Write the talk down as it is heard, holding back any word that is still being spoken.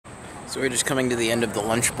So we're just coming to the end of the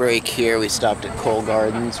lunch break here. We stopped at Cole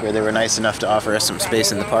Gardens where they were nice enough to offer us some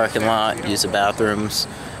space in the parking lot, use the bathrooms,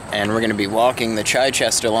 and we're going to be walking. The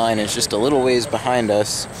Chichester line is just a little ways behind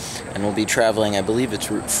us, and we'll be traveling, I believe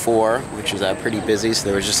it's Route 4, which is pretty busy, so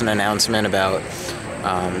there was just an announcement about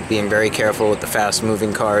being very careful with the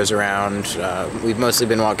fast-moving cars around. We've mostly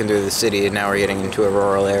been walking through the city, and now we're getting into a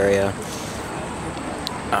rural area.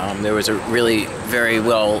 There was a really very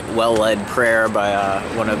well-led prayer by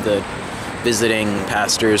one of the visiting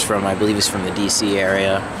pastors from, I believe he's from the DC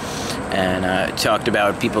area, and talked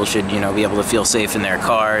about people should, be able to feel safe in their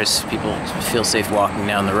cars, people feel safe walking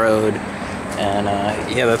down the road, and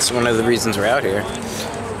yeah, that's one of the reasons we're out here,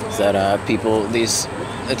 is that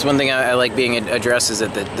it's one thing I like being addressed, is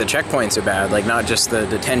that the checkpoints are bad, like not just the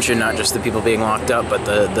detention, not just the people being locked up, but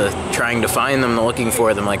the trying to find them, the looking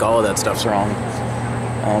for them, like all of that stuff's wrong.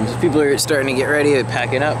 So people are starting to get ready,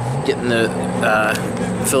 packing up, getting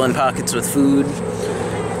filling pockets with food.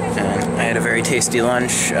 And I had a very tasty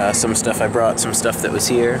lunch. Some stuff I brought, some stuff that was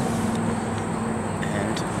here.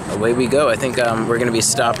 And away we go. I think we're going to be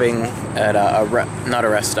stopping at not a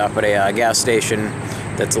rest stop, but a gas station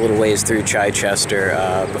that's a little ways through Chichester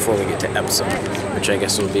before we get to Epsom, which I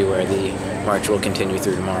guess will be where the march will continue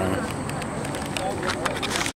through tomorrow.